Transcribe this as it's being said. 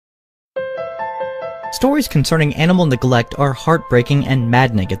Stories concerning animal neglect are heartbreaking and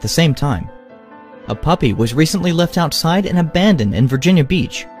maddening at the same time. A puppy was recently left outside and abandoned in Virginia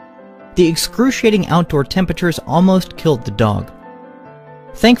Beach. The excruciating outdoor temperatures almost killed the dog.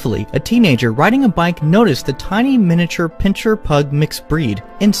 Thankfully, a teenager riding a bike noticed the tiny miniature pinscher pug mixed breed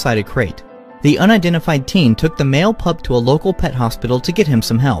inside a crate. The unidentified teen took the male pup to a local pet hospital to get him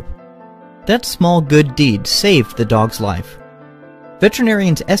some help. That small good deed saved the dog's life.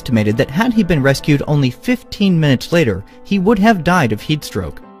 Veterinarians estimated that had he been rescued only 15 minutes later, he would have died of heat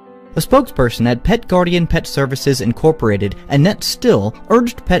stroke. A spokesperson at Pet Guardian Pet Services Incorporated, Annette Still,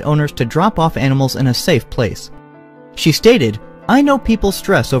 urged pet owners to drop off animals in a safe place. She stated, "I know people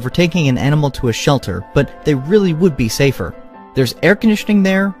stress over taking an animal to a shelter, but they really would be safer. There's air conditioning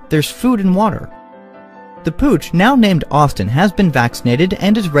there, there's food and water." The pooch, now named Austin, has been vaccinated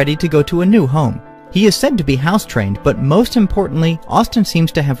and is ready to go to a new home. He is said to be house-trained, but most importantly, Austin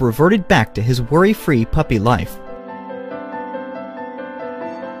seems to have reverted back to his worry-free puppy life.